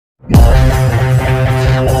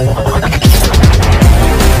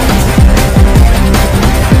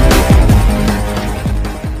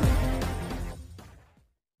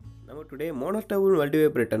Monostable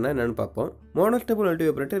மல்டிவைப்ரேட்டர்னா என்னென்னு பார்ப்போம். Monostable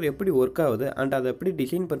மல்டிவைப்ரேட்டர் எப்படி ஒர்க் ஆகுது அண்ட் அதை எப்படி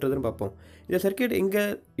டிசைன் பண்ணுறதுன்னு பார்ப்போம். இந்த சர்க்கியூட் எங்கே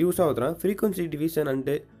யூஸ் ஆகுதுன்னா frequency division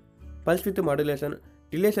and pulse width modulation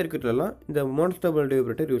delay சர்க்கியூட்லலாம் இந்த மோனோஸ்டேபிள்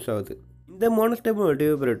மல்டிவைப்ரேட்டர் யூஸ் ஆகுது. இந்த மோனோஸ்டேபிள்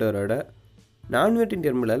மல்டிவைப்ரேட்டரோட நான்வெர்ட்டிங்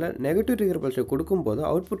டெர்மினலில் நெகட்டிவ் ட்ரிகர் பல்ஸை கொடுக்கும்போது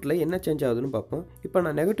அவுட்புட்டில் என்ன சேஞ்ச் ஆகுதுன்னு பார்ப்போம். இப்போ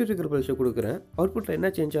நான் நெகட்டிவ் ட்ரிகர் பல்ஸை கொடுக்குறேன், அவுட்புட்டில் என்ன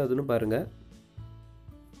சேஞ்ச் ஆகுதுன்னு பாருங்கள்.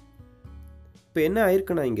 இப்போ என்ன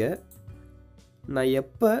ஆயிருக்குன்னா இங்கே நான்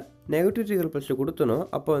எப்போ நெகட்டிவ் ட்ரிகர் பல்ஸை கொடுத்தனோ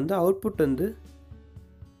அப்போ வந்து அவுட்புட் வந்து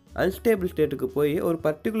அன்ஸ்டேபிள் ஸ்டேட்டுக்கு போய் ஒரு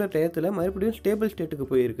பர்டிகுலர் டயத்தில் மறுபடியும் ஸ்டேபிள் ஸ்டேட்டுக்கு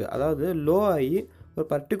போயிருக்கு. அதாவது லோ ஆகி ஒரு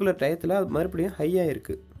பர்டிகுலர் டயத்தில் மறுபடியும் ஹை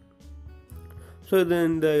ஆகிருக்கு. ஸோ இது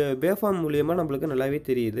இந்த வேவ்ஃபார்ம் மூலியமாக நம்மளுக்கு நல்லாவே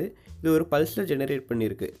தெரியுது. இது ஒரு பல்ஸில் ஜெனரேட்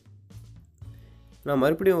பண்ணியிருக்கு. நான்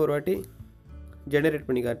மறுபடியும் ஒரு வாட்டி ஜெனரேட்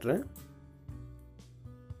பண்ணி காட்டுறேன்.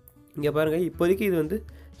 இங்கே பாருங்கள், இப்போதைக்கு இது வந்து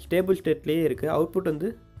ஸ்டேபிள் ஸ்டேட்லேயே இருக்குது. அவுட்புட் வந்து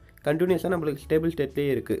கண்டினியூஸாக நம்மளுக்கு ஸ்டேபிள் ஸ்டேட்லேயே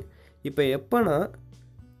இருக்குது. இப்போ எப்போ நான்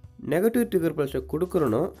நெகட்டிவ் ட்ரிகர் பல்ஸை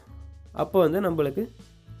கொடுக்குறனோ அப்போ வந்து நம்மளுக்கு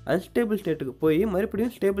அன்ஸ்டேபிள் ஸ்டேட்டுக்கு போய்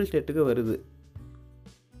மறுபடியும் ஸ்டேபிள் ஸ்டேட்டுக்கு வருது.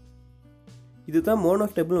 இதுதான்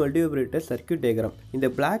மோனோஸ்டேபிள் மல்டிவைப்ரேட்டர் சர்க்கியூட் டயக்ராம். இந்த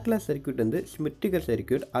பிளாக் கலர் சர்க்கியூட் வந்து ஸ்மிட்டிகர்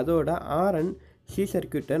சர்க்கியூட். அதோட ஆர் அண்ட் சி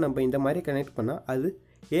சர்க்கியூட்டை நம்ம இந்த மாதிரி கனெக்ட் பண்ணால் அது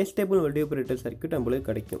ஏஸ்டேபிள் மல்டிவைப்ரேட்டர் சர்க்கியூட் நம்மளுக்கு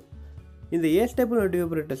கிடைக்கும். இந்த ஏஸ்டேபிள்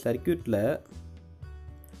மல்டிவைப்ரேட்டர் சர்க்கியூட்டில்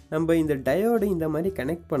நம்ம இந்த டயோடு இந்த மாதிரி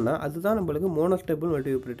கனெக்ட் பண்ணால் அதுதான் நம்மளுக்கு மோனோஸ்டேபிள்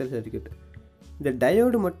மல்டிவைப்ரேட்டர் சர்க்கியூட். இந்த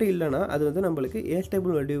டயோடு மட்டும் இல்லைனா அது வந்து நம்மளுக்கு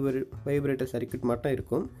ஏஸ்டேபிள் மல்டிவைப்ரேட்டர் சர்க்கியூட் மட்டும்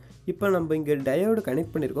இருக்கும். இப்போ நம்ம இங்கே டயோடு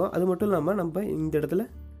கனெக்ட் பண்ணியிருக்கோம். அது மட்டும் இல்லாமல் நம்ம இந்த இடத்துல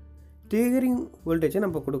ட்ரிகரிங் வோல்டேஜை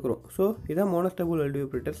நம்ம கொடுக்குறோம். ஸோ இதான் மோனோஸ்டேபிள்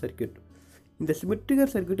மல்டிவைப்ரேட்டர் சர்க்கியூட். இந்த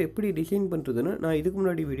சிமெட்ரிக்கல் சர்க்கியூட் எப்படி டிசைன் பண்ணுறதுன்னு நான் இதுக்கு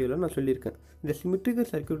முன்னாடி வீடியோவில் நான் சொல்லியிருக்கேன். இந்த சிமெட்ரிக்கல்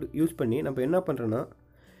சர்க்கியூட் யூஸ் பண்ணி நம்ம என்ன பண்ணுறோன்னா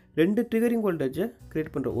ரெண்டு ட்ரிகரிங் வோல்டேஜை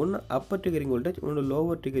க்ரியேட் பண்ணுறோம். ஒன்று அப்பர் ட்ரிகரிங் வோல்டேஜ், ஒன்று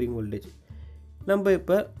லோவர் ட்ரிகரிங் வோல்டேஜ். நம்ம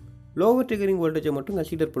இப்போ லோவர் ட்ரிகரிங் வோல்டேஜை மட்டும்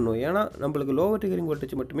கன்சிடர் பண்ணுவோம். ஏன்னா நம்மளுக்கு லோவர் ட்ரிகரிங்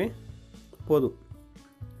வோல்டேஜ் மட்டுமே போதும்.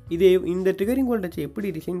 இந்த ட்ரிகரிங் வோல்டேஜை எப்படி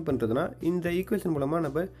டிசைன் பண்ணுறதுனா இந்த ஈக்குவேஷன் மூலமாக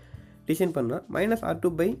நம்ம டிசைன் பண்ணால்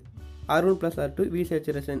 -R2/R1 + R2 V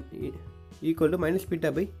saturation equal to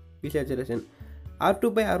 -β/V saturation.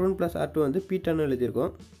 R2/R1 + R2 வந்து பீட்டான்னு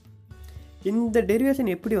எழுதியிருக்கோம். இந்த டெரிவேஷன்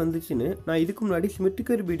எப்படி வந்துச்சுன்னு நான் இதுக்கு முன்னாடி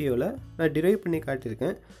சிமெட்ரிக்கல் வீடியோவில் நான் டிரைவ் பண்ணி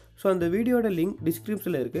காட்டியிருக்கேன். ஸோ அந்த வீடியோட லிங்க்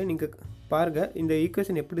டிஸ்கிரிப்ஷனில் இருக்குது, நீங்கள் பாருங்கள். இந்த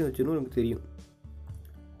ஈக்குவேஷன் எப்படி வந்துச்சுன்னு உங்களுக்கு தெரியும்.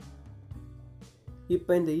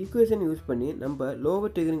 இப்போ இந்த ஈக்குவேஷன் யூஸ் பண்ணி நம்ம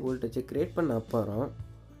லோவர் ட்ரிகரிங் வோல்டேஜை க்ரியேட் பண்ண அப்புறம்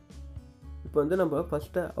இப்போ வந்து நம்ம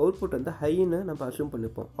ஃபஸ்ட்டு அவுட்புட் வந்து ஹைன்னு நம்ம அஸ்யூம்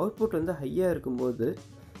பண்ணிப்போம். அவுட்புட் வந்து ஹையாக இருக்கும்போது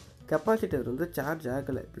கெப்பாசிட்டர் வந்து சார்ஜ்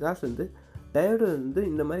ஆகலை. பிகாஸ் வந்து டயோடு வந்து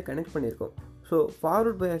இந்த மாதிரி கனெக்ட் பண்ணியிருக்கோம். ஸோ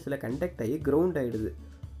ஃபார்வர்ட் பயாஸில் கண்டக்ட் ஆகி கிரவுண்ட் ஆகிடுது.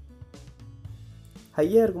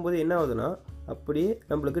 ஹையாக இருக்கும்போது என்ன ஆகுதுன்னா அப்படியே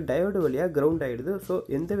நம்மளுக்கு டயோடு வழியாக கிரவுண்ட் ஆகிடுது. ஸோ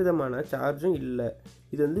எந்த விதமான சார்ஜும் இல்லை.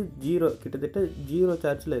 இது வந்து கிட்டத்தட்ட ஜீரோ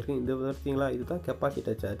சார்ஜில் இருக்குது. இந்த பார்த்தீங்களா, இதுதான்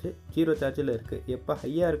கெப்பாசிட்டர் சார்ஜ், ஜீரோ சார்ஜில் இருக்குது. எப்போ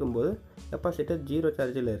ஹையாக இருக்கும்போது கெப்பாசிட்டர் ஜீரோ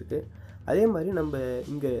சார்ஜில் இருக்குது. அதே மாதிரி நம்ம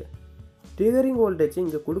இங்கே ட்ரிகரிங் வோல்டேஜ்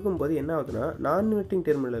இங்கே கொடுக்கும்போது என்ன ஆகுதுன்னா நான் இன்வெர்ட்டிங்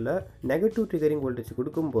டெர்மினலில் நெகட்டிவ் ட்ரிகரிங் வோல்டேஜ்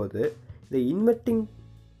கொடுக்கும்போது இந்த இன்வெர்ட்டிங்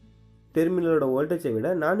டெர்மினலோட வோல்டேஜை விட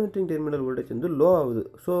நான் இன்வெர்ட்டிங் டெர்மினல் வோல்டேஜ் வந்து லோ ஆகுது.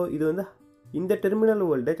 ஸோ இது வந்து இந்த டெர்மினல்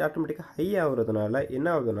வோல்டேஜ் ஆட்டோமேட்டிக்காக ஹை ஆகுறதுனால என்ன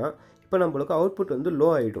ஆகுதுன்னா இப்போ நம்மளுக்கு அவுட்புட் வந்து லோ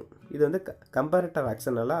ஆகிடும். இது வந்து கம்பேரட்டர்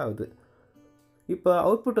ஆக்ஷனால் ஆகுது. இப்போ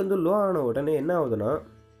அவுட்புட் வந்து லோ ஆன உடனே என்ன ஆகுதுன்னா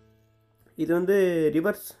இது வந்து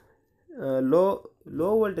ரிவர்ஸ் லோ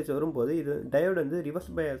வோல்டேஜ் வரும்போது இது டயோடு வந்து ரிவர்ஸ்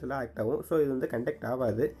பயாஸில் ஆக்ட் ஆகும். ஸோ இது வந்து கண்டக்ட்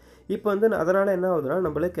ஆகாது. இப்போ வந்து அதனால் என்ன ஆகுதுன்னா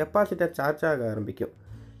நம்மளுக்கு கெப்பாசிட்டர் சார்ஜ் ஆக ஆரம்பிக்கும்.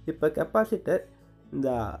 இப்போ கெப்பாசிட்டர் இந்த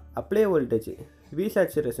அப்ளை வோல்டேஜ் V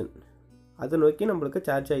saturation அதை நோக்கி நம்மளுக்கு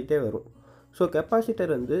சார்ஜ் ஆகிட்டே வரும். ஸோ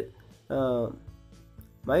கெப்பாசிட்டர் வந்து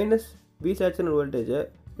 -V saturation வோல்டேஜை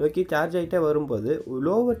நோக்கி சார்ஜ் ஆகிட்டே வரும்போது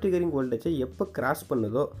லோவர் ட்ரிகரிங் வோல்டேஜை எப்போ கிராஸ்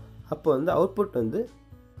பண்ணுதோ அப்போ வந்து அவுட்புட் வந்து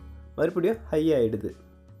மறுபடியும் ஹை ஆகிடுது.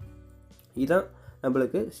 இதுதான்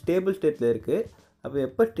நம்மளுக்கு ஸ்டேபிள் ஸ்டேட்டில் இருக்குது. அப்போ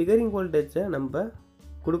எப்போ ட்ரிகரிங் வோல்டேஜை நம்ம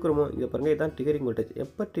கொடுக்குறோமோ, இங்கே பாருங்கள், இதுதான் ட்ரிகரிங் வோல்டேஜ்.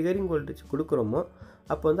 எப்போ ட்ரிகரிங் வோல்டேஜ் கொடுக்குறோமோ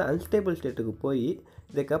அப்போ வந்து அன்ஸ்டேபிள் ஸ்டேட்டுக்கு போய்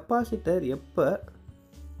இந்த கெப்பாசிட்டர் எப்போ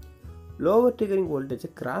லோவர் ட்ரிகரிங் வோல்டேஜை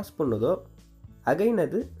கிராஸ் பண்ணுதோ அகைன்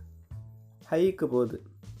அது ஹைக்கு போகுது.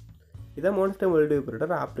 இதான் மோனோஸ்டேபிள்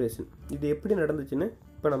மல்டிவைப்ரேட்டர் ஆப்ரேஷன். இது எப்படி நடந்துச்சுன்னு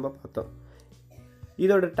இப்போ நம்ம பார்த்தோம்.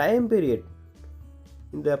 இதோட டைம் பீரியட்,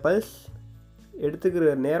 இந்த பல்ஸ்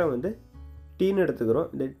எடுத்துக்கிற நேரம் வந்து டீன்னு எடுத்துக்கிறோம்.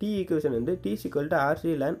 இந்த டி ஈக்குவேஷன் வந்து T = RC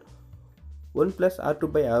ln 1 +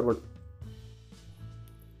 R2/R1.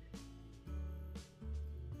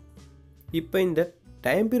 இப்போ இந்த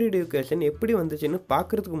டைம் பீரியட் ஈக்குவேஷன் எப்படி வந்துச்சுன்னு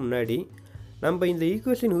பார்க்குறதுக்கு முன்னாடி நம்ம இந்த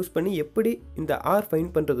ஈக்குவேஷன் யூஸ் பண்ணி எப்படி இந்த R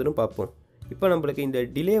ஃபைண்ட் பண்ணுறதுன்னு பார்ப்போம். இப்போ நம்மளுக்கு இந்த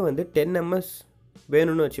டிலே வந்து 10 ms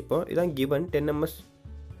வேணும்னு வச்சுப்போம். இதான் கிவன் 10 ms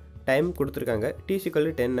டைம் கொடுத்துருக்காங்க. t =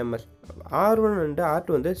 10 ms. R1 and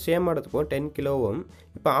R2 வந்து சேமாக எடுத்துப்போம் 10 kilo ohm.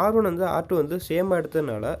 இப்போ R1 வந்து R2 வந்து சேமாக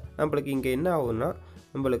எடுத்ததுனால நம்மளுக்கு இங்கே என்ன ஆகும்னா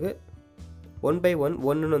நம்மளுக்கு 1/1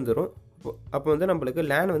 1ன்னு வந்துடும். அப்போ வந்து நம்மளுக்கு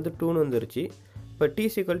லேன் வந்து 2ன்னு வந்துருச்சு. இப்போ t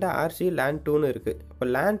 = RC லேன் 2ன்னு இருக்குது. இப்போ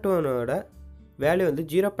லேன் 2னோட வேல்யூ வந்து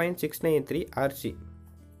 0.693 RC.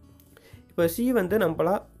 இப்போ C வந்து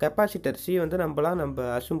நம்மளா கெப்பாசிட்டர் C வந்து நம்ம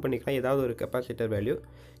அஸ்யூம் பண்ணிக்கலாம் ஏதாவது ஒரு கெப்பாசிட்டர் வேல்யூ.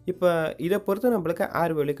 இப்போ இதை பொறுத்து நம்மளுக்கு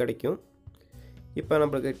R வேல்யூ கிடைக்கும். இப்போ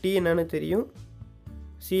நம்மளுக்கு T என்னன்னு தெரியும்,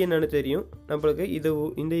 C என்னன்னு தெரியும். நம்மளுக்கு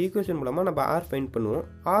இந்த ஈக்குவேஷன் மூலமாக நம்ம R ஃபைண்ட் பண்ணுவோம்.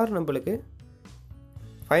 R நம்மளுக்கு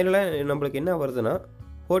ஃபைனலாக நம்மளுக்கு என்ன வருதுன்னா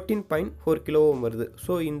 14.4 kilo ohm வருது.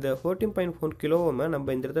 ஸோ இந்த 14.4 kilo ohm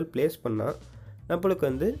நம்ம இந்த இடத்துல ப்ளேஸ் பண்ணால் நம்மளுக்கு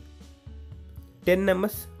வந்து 10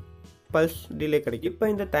 ms பல்ஸ் டிலே கிடைக்கும். இப்போ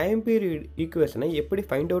இந்த டைம் பீரியட் ஈக்குவேஷனை எப்படி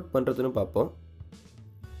ஃபைண்ட் அவுட் பண்ணுறதுன்னு பார்ப்போம்.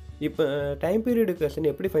 இப்போ டைம் பீரியட் ஈக்குவேஷன்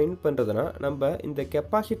எப்படி ஃபைண்ட் பண்ணுறதுனா நம்ம இந்த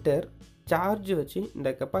கெப்பாசிட்டர் சார்ஜ் வச்சு இந்த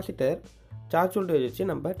கெப்பாசிட்டர் சார்ஜ் வோல்டேஜ் வச்சு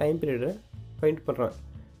நம்ம டைம் பீரியடை ஃபைண்ட் பண்ணுறோம்.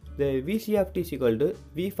 இந்த VC of t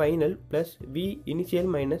 = V final plus V initial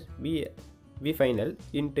minus V final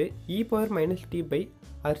into e⁻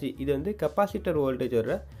 t/RC. இது வந்து கெப்பாசிட்டர்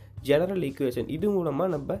வோல்டேஜோட ஜெனரல் ஈக்குவேஷன். இது மூலமாக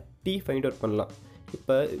நம்ம T ஃபைண்ட் அவுட் பண்ணலாம்.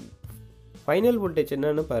 இப்போ ஃபைனல் வோல்டேஜ்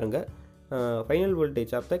என்னன்னு பாருங்கள். Final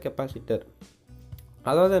voltage of the capacitor,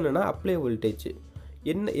 அதாவது என்னென்னா அப்ளை வோல்டேஜ்.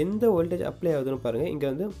 எந்த வோல்டேஜ் அப்ளை ஆகுதுன்னு பாருங்கள். இங்கே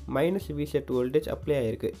வந்து -V set வோல்டேஜ் அப்ளை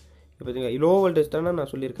ஆகிருக்கு. இப்போ லோ வோல்டேஜ் தானே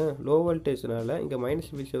நான் சொல்லியிருக்கேன். லோ வோல்டேஜ்னால இங்கே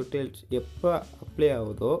 -V set வோல்டேஜ் எப்போ அப்ளை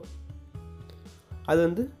ஆகுதோ அது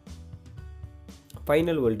வந்து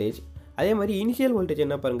ஃபைனல் வோல்டேஜ். அதே மாதிரி இனிஷியல் வோல்டேஜ்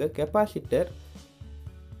என்ன பாருங்கள், கெப்பாசிட்டர்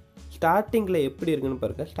ஸ்டார்டிங்கில் எப்படி இருக்குன்னு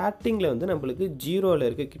பாருங்கள். ஸ்டார்டிங்கில் வந்து நம்மளுக்கு 0ல்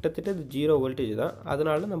இருக்குது, கிட்டத்தட்ட இது 0 வோல்டேஜ் தான்.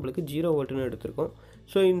 அதனால நம்மளுக்கு 0 வோல்ட்னு எடுத்திருக்கோம்.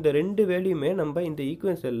 ஸோ இந்த ரெண்டு வேல்யூமே நம்ம இந்த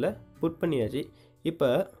ஈக்குவேஷனில் புட் பண்ணியாச்சு. இப்போ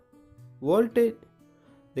வோல்டேஜ்,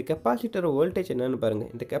 இந்த கெப்பாசிட்டர் வோல்டேஜ் என்னன்னு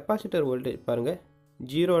பாருங்கள். இந்த கெப்பாசிட்டர் வோல்டேஜ் பாருங்கள்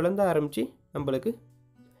 0லேருந்து ஆரம்பித்து நம்மளுக்கு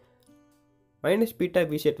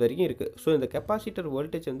 -βV set வரைக்கும் இருக்குது. ஸோ இந்த கெப்பாசிட்டர்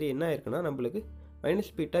வோல்டேஜ் வந்து என்ன ஆயிருக்குன்னா நம்மளுக்கு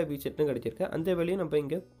 -βV setனு கிடச்சிருக்கு. அந்த வேல்யூ நம்ம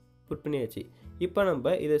இங்கே புட் பண்ணியாச்சு. இப்போ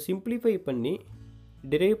நம்ம இதை சிம்பிளிஃபை பண்ணி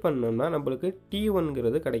டிரைவ் பண்ணோம்னா நம்மளுக்கு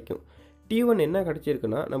T1ங்கிறது கிடைக்கும். T1 என்ன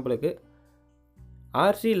கிடச்சிருக்குன்னா நம்மளுக்கு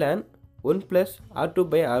RC ln 1 +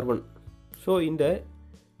 R2/R1. ஸோ இந்த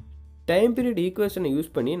டைம் பீரியட் ஈக்குவேஷனை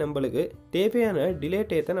யூஸ் பண்ணி நம்மளுக்கு தேவையான டிலே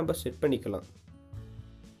டயத்தை நம்ம செட் பண்ணிக்கலாம்.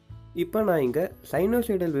 இப்போ நான் இங்கே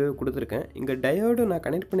சைனோசைடல் வேவ் கொடுத்துருக்கேன். இங்கே டயோடு நான்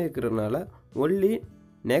கனெக்ட் பண்ணியிருக்கிறதுனால ஒன்லி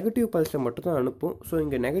நெகட்டிவ் பல்ஸை மட்டும் தான் அனுப்பும். ஸோ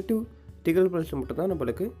இங்கே நெகட்டிவ் திகழ் பல்ஸ் மட்டும் தான்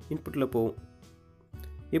நம்மளுக்கு இன்புட்டில் போகும்.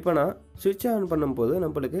 இப்போ நான் சுவிட்ச் ஆன் பண்ணும்போது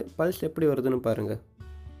நம்மளுக்கு பல்ஸ் எப்படி வருதுன்னு பாருங்கள்.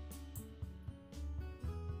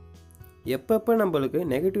 எப்பப்போ நம்மளுக்கு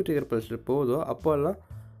நெகட்டிவ் ட்ரிகர் பல்ஸ் போகுதோ அப்போல்லாம்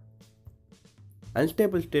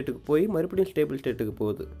அன்ஸ்டேபிள் ஸ்டேட்டுக்கு போய் மறுபடியும் ஸ்டேபிள் ஸ்டேட்டுக்கு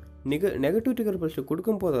போகுது. நெகட்டிவ் ட்ரிகர் பல்ஸ்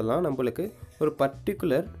கொடுக்கும் போதெல்லாம் நம்மளுக்கு ஒரு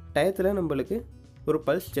பர்டிகுலர் டயத்தில் நம்மளுக்கு ஒரு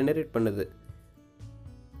பல்ஸ் ஜெனரேட் பண்ணுது.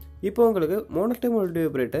 இப்போ உங்களுக்கு மோனோஸ்டேபிள்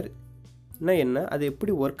மல்டிவைப்ரேட்டர்னா என்ன, அது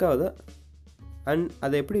எப்படி ஒர்க் ஆகுது அண்ட்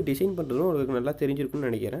அதை எப்படி டிசைன் பண்ணுறதுன்னு உங்களுக்கு நல்லா தெரிஞ்சிருக்குன்னு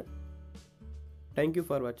நினைக்கிறேன். தேங்க்யூ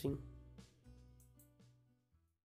ஃபார் வாட்சிங்.